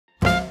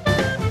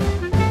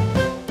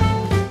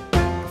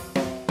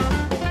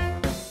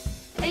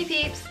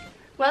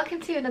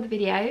Welcome to another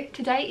video.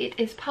 Today it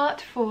is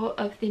part 4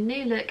 of the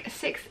new look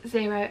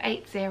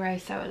 6080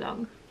 sew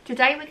along.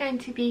 Today we're going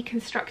to be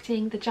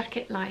constructing the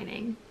jacket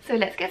lining. So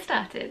let's get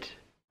started.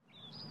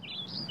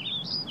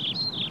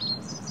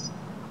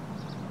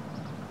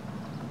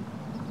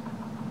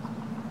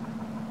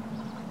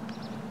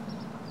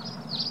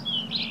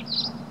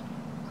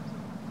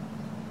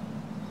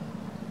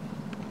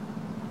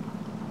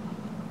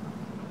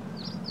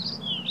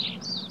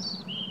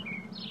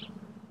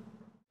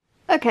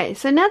 Okay,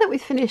 so now that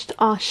we've finished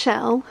our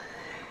shell,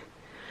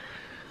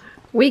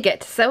 we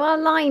get to sew our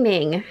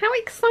lining. How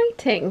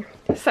exciting!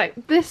 So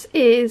this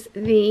is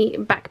the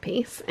back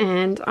piece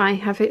and I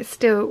have it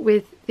still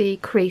with the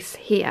crease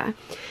here.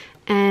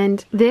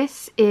 And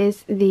this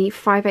is the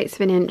 5/8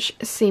 of an inch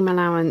seam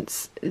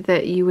allowance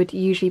that you would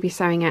usually be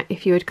sewing at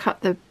if you had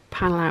cut the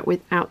panel out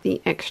without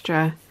the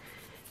extra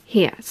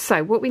here.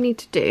 So what we need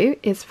to do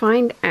is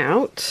find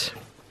out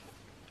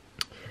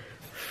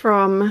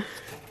from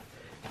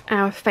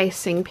our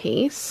facing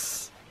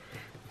piece,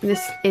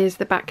 this is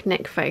the back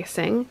neck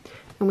facing,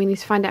 and we need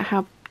to find out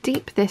how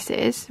deep this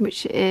is,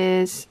 which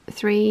is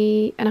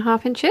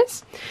 3.5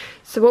 inches.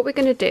 So what we're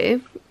going to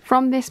do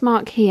from this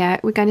mark here,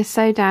 we're going to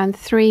sew down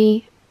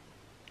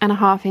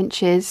 3.5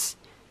 inches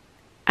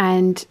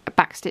and a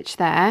back stitch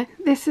there.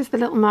 This is the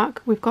little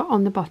mark we've got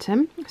on the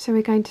bottom, so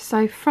we're going to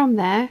sew from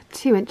there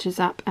 2 inches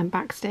up and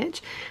back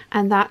stitch,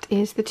 and that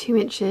is the 2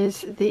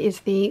 inches that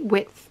is the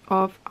width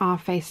of our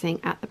facing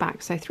at the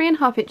back. So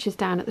 3.5 inches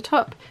down at the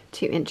top,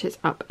 2 inches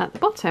up at the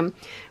bottom.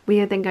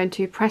 We are then going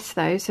to press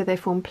those so they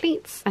form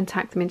pleats and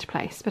tack them into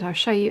place, but I'll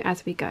show you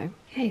as we go.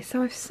 Okay,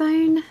 so I've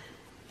sewn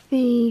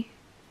the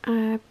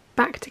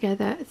back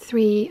together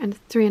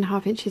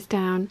 3.5 inches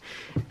down,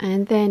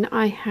 and then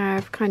I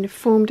have kind of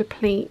formed a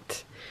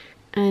pleat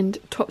and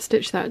top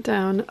stitched that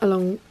down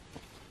along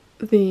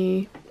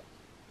the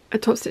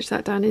top stitch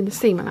that down in the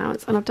seam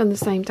allowance, and I've done the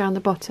same down the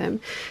bottom.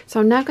 So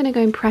I'm now going to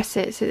go and press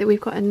it so that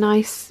we've got a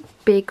nice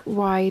big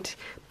wide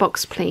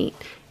box pleat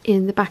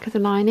in the back of the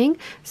lining,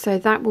 so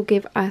that will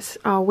give us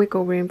our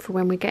wiggle room for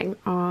when we're getting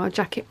our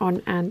jacket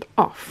on and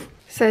off.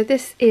 So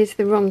this is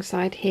the wrong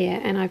side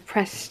here, and I've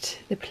pressed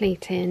the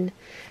pleat in,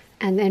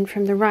 and then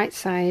from the right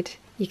side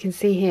you can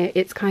see here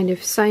it's kind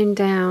of sewn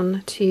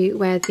down to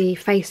where the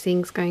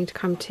facing's going to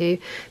come to,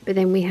 but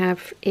then we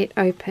have it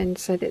open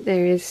so that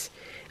there is,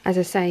 as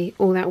I say,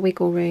 all that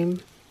wiggle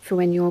room for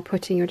when you're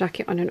putting your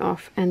jacket on and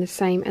off. And the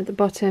same at the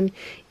bottom,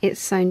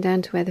 it's sewn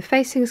down to where the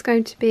facing is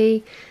going to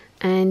be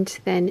and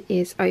then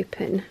is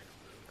open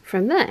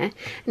from there.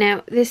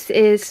 Now this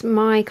is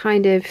my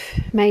kind of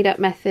made up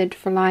method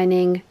for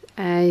lining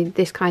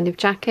this kind of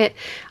jacket.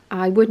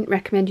 I wouldn't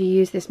recommend you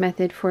use this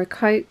method for a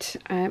coat.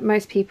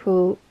 Most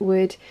people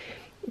would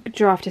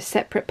draft a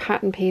separate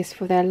pattern piece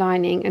for their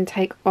lining and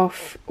take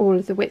off all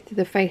of the width of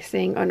the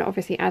facing and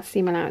obviously add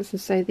seam allowance and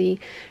sew the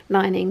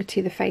lining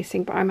to the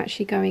facing, but I'm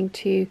actually going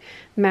to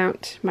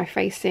mount my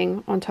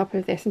facing on top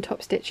of this and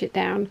top stitch it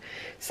down.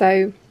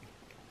 So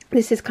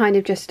this is kind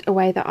of just a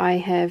way that I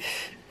have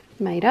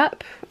made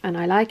up and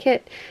I like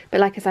it, but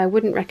like I said, I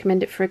wouldn't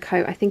recommend it for a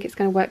coat. I think it's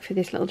going to work for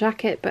this little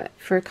jacket, but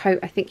for a coat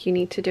I think you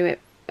need to do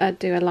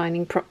a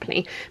lining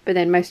properly. But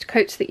then most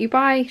coats that you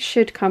buy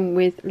should come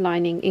with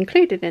lining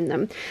included in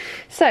them.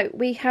 So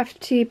we have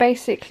to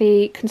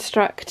basically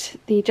construct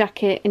the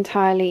jacket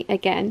entirely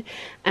again,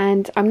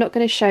 and I'm not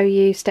going to show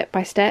you step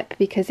by step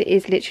because it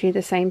is literally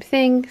the same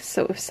thing.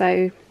 Sort of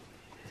sew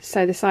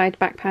the side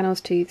back panels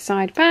to the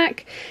side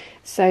back,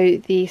 sew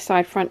the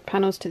side front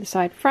panels to the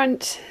side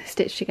front,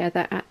 stitch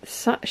together at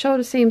the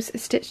shoulder seams,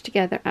 stitch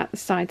together at the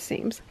side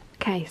seams.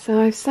 Okay, so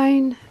I've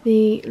sewn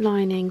the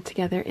lining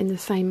together in the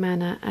same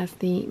manner as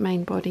the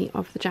main body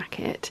of the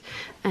jacket,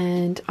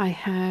 and I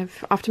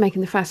have, after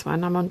making the first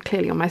one, I'm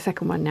clearly on my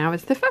second one now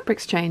as the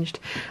fabric's changed,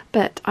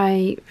 but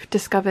I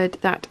discovered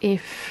that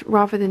if,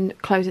 rather than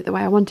close it the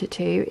way I wanted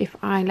to, if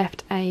I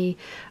left a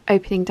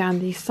opening down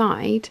the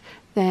side,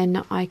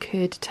 then I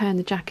could turn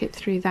the jacket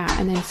through that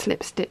and then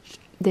slip stitch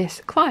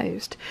this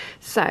closed.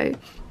 So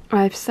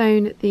I've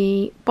sewn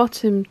the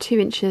bottom 2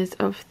 inches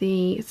of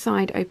the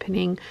side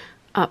opening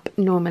up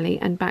normally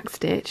and back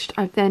stitched.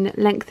 I've then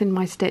lengthened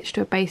my stitch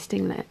to a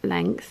basting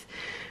length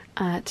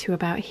to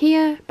about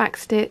here, back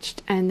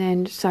stitched, and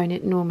then sewn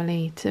it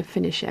normally to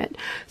finish it.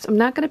 So I'm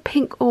now going to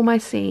pink all my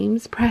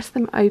seams, press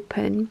them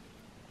open,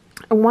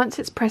 and once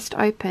it's pressed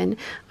open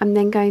I'm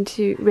then going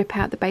to rip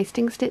out the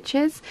basting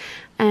stitches.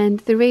 And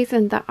the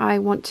reason that I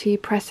want to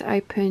press it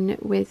open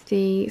with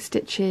the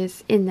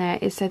stitches in there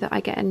is so that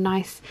I get a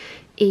nice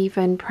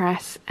even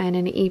press and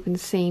an even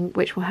seam,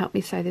 which will help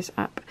me sew this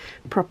up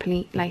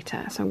properly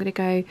later. So I'm going to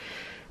go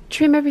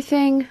trim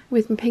everything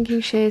with my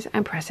pinking shears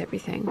and press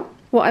everything.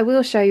 What I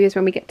will show you is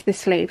when we get to the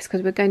sleeves,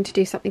 because we're going to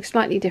do something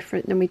slightly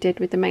different than we did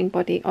with the main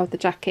body of the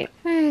jacket.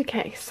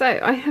 Okay, so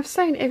I have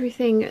sewn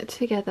everything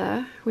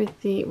together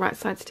with the right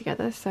sides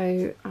together,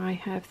 so I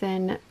have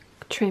then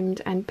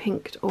trimmed and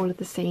pinked all of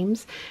the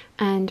seams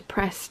and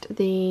pressed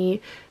the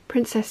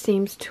princess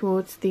seams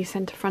towards the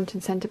centre front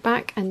and centre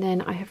back, and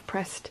then I have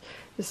pressed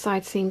the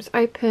side seams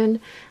open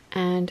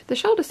and the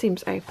shoulder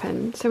seams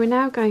open. So we're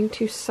now going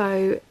to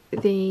sew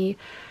the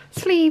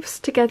sleeves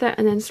together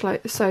and then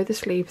sew the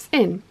sleeves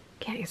in.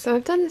 Okay, so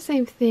I've done the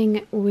same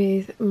thing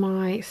with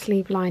my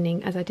sleeve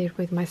lining as I did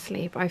with my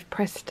sleeve. I've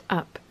pressed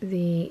up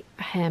the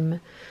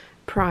hem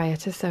prior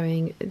to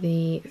sewing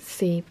the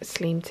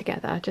sleeve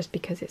together, just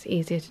because it's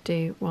easier to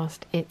do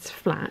whilst it's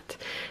flat.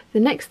 The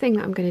next thing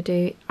that I'm going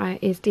to do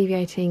is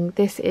deviating.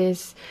 This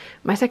is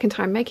my second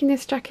time making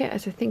this jacket,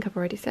 as I think I've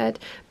already said,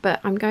 but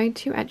I'm going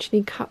to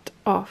actually cut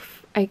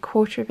off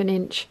 1/4 of an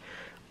inch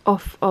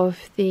off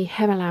of the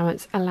hem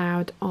allowance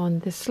allowed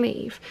on the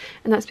sleeve,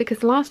 and that's because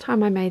the last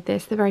time I made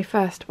this, the very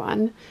first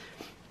one,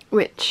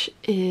 which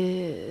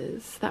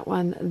is that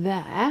one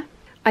there,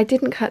 I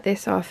didn't cut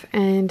this off,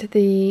 and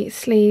the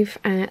sleeve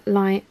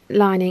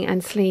lining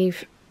and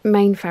sleeve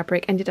main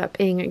fabric ended up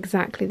being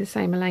exactly the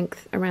same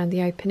length around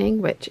the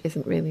opening, which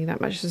isn't really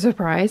that much of a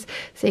surprise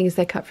seeing as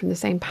they're cut from the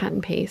same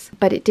pattern piece,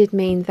 but it did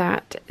mean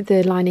that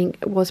the lining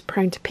was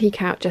prone to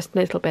peek out just a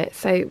little bit.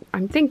 So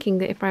I'm thinking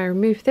that if I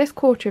remove this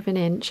 1/4 of an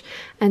inch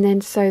and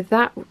then sew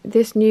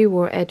this new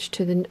raw edge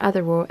to the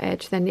other raw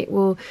edge, then it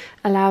will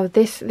allow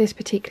this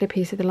particular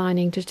piece of the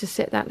lining just to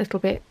sit that little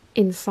bit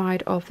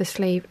inside of the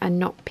sleeve and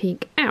not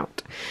peek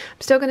out.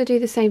 I'm still going to do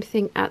the same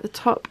thing at the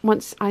top.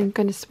 When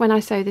I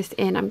sew this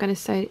in, I'm going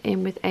to sew it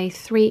in with a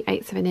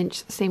 3/8 of an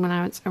inch seam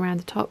allowance around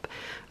the top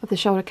of the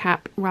shoulder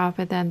cap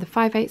rather than the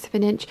 5/8 of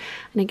an inch,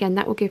 and again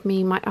that will give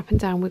me my up and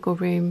down wiggle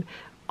room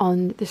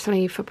on the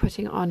sleeve for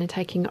putting it on and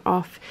taking it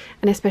off,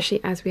 and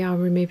especially as we are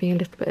removing a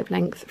little bit of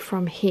length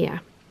from here.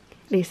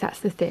 At least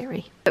that's the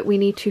theory. But we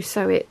need to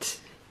sew it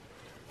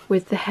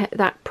with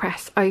that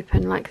press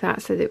open like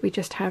that, so that we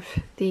just have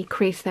the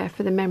crease there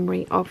for the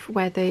memory of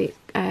where the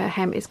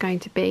hem is going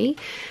to be.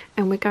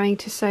 And we're going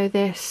to sew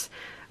this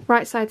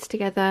right sides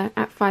together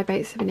at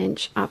 5/8 of an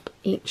inch up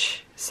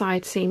each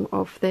side seam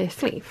of the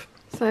sleeve.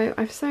 So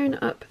I've sewn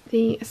up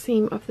the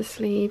seam of the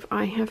sleeve,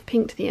 I have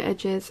pinked the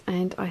edges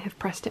and I have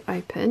pressed it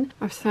open.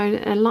 I've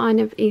sewn a line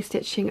of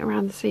e-stitching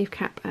around the sleeve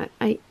cap at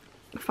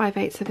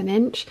 5/8 of an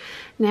inch.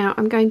 Now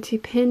I'm going to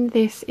pin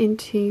this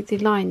into the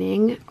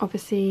lining,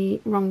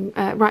 obviously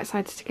right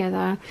sides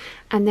together,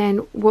 and then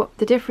what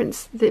the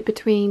difference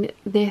between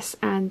this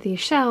and the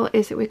shell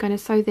is that we're going to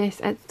sew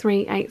this at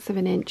 3/8 of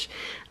an inch,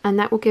 and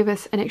that will give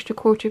us an extra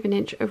 1/4 of an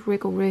inch of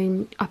wriggle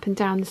room up and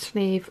down the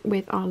sleeve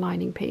with our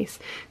lining piece.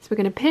 So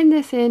we're going to pin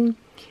this in,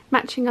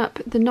 matching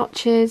up the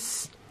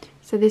notches.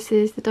 So this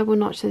is the double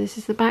notch, so this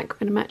is the back.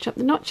 We're going to match up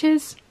the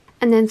notches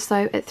and then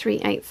sew at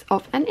 3/8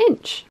 of an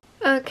inch.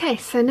 Okay,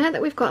 so now that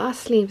we've got our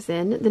sleeves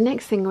in, the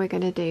next thing we're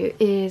going to do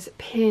is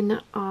pin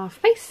our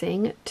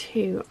facing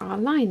to our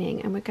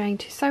lining, and we're going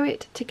to sew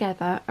it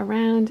together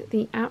around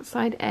the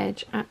outside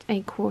edge at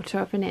 1/4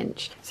 of an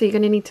inch. So you're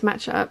going to need to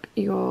match up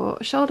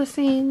your shoulder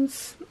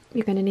seams,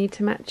 you're going to need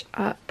to match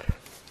up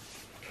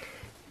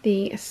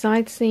the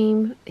side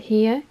seam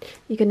here,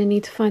 you're going to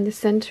need to find the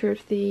center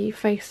of the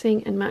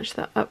facing and match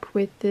that up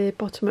with the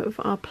bottom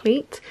of our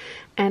pleat,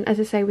 and as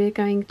I say, we're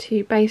going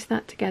to base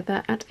that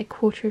together at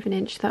 1/4 of an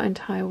inch the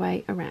entire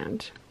way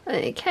around.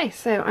 Okay,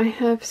 so I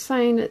have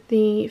sewn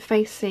the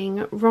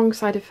facing, wrong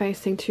side of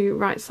facing to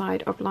right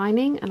side of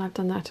lining, and I've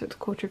done that at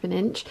 1/4 of an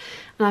inch,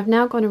 and I've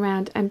now gone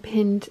around and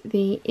pinned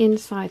the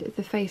inside of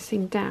the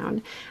facing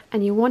down.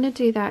 And you want to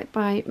do that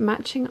by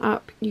matching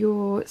up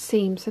your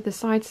seams, so the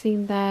side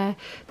seam there,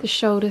 the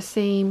shoulder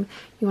seam,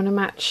 you want to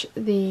match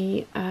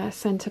the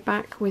centre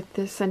back with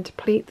the centre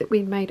pleat that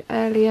we made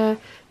earlier,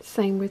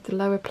 same with the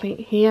lower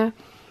pleat here,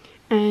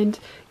 and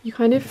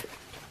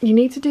you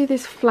need to do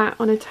this flat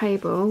on a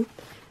table,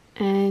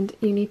 and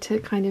you need to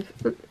kind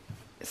of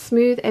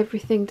smooth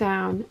everything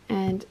down,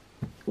 and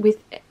with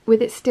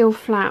it still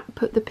flat,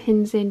 put the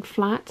pins in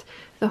flat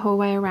the whole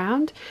way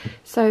around.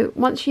 So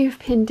once you've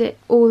pinned it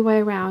all the way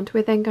around,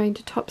 we're then going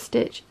to top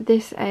stitch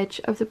this edge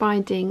of the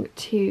binding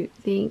to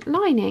the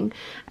lining.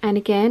 And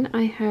again,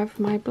 I have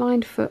my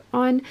blind foot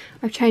on,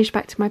 I've changed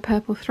back to my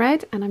purple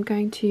thread, and I'm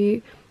going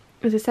to,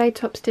 as I say,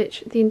 top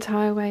stitch the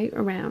entire way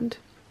around.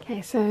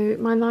 Okay, so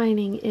my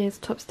lining is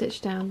top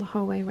stitched down the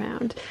whole way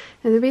around,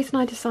 and the reason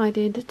I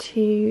decided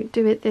to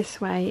do it this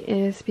way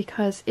is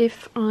because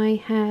if I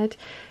had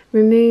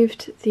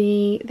removed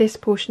this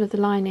portion of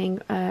the lining,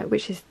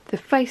 which is the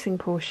facing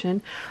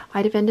portion,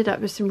 I'd have ended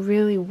up with some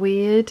really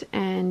weird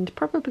and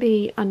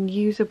probably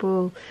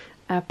unusable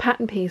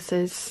pattern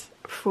pieces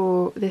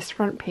for this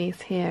front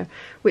piece here,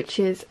 which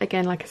is,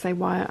 again, like I say,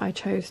 why I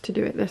chose to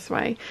do it this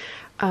way.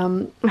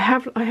 I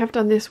have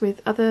done this with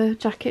other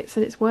jackets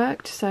and it's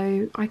worked,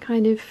 so I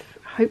kind of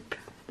hope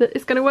that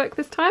it's going to work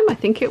this time. I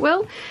think it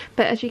will,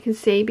 but as you can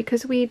see,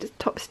 because we'd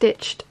top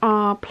stitched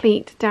our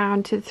pleat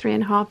down to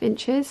 3.5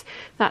 inches,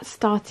 that's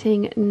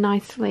starting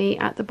nicely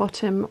at the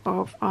bottom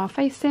of our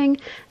facing,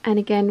 and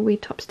again we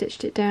top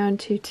stitched it down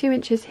to 2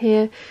 inches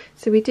here,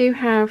 so we do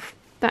have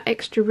that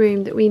extra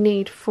room that we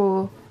need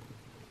for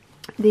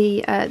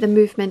the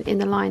movement in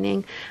the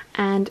lining,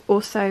 and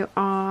also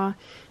our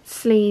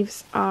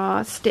sleeves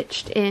are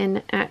stitched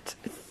in at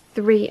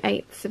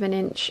 3/8 of an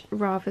inch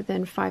rather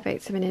than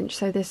 5/8 of an inch,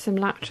 so there's some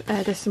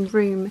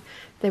room,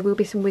 there will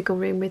be some wiggle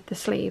room with the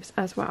sleeves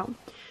as well.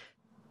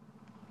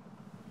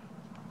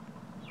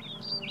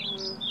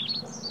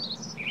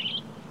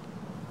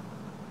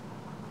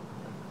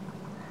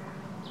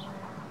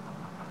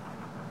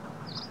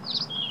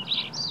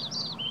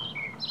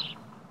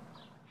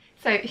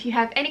 So if you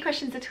have any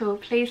questions at all,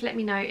 please let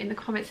me know in the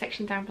comment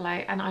section down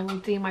below and I will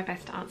do my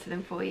best to answer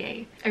them for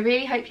you. I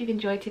really hope you've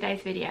enjoyed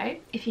today's video.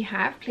 If you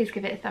have, please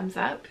give it a thumbs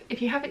up.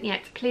 If you haven't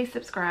yet, please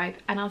subscribe,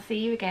 and I'll see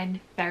you again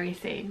very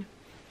soon.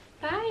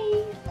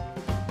 Bye!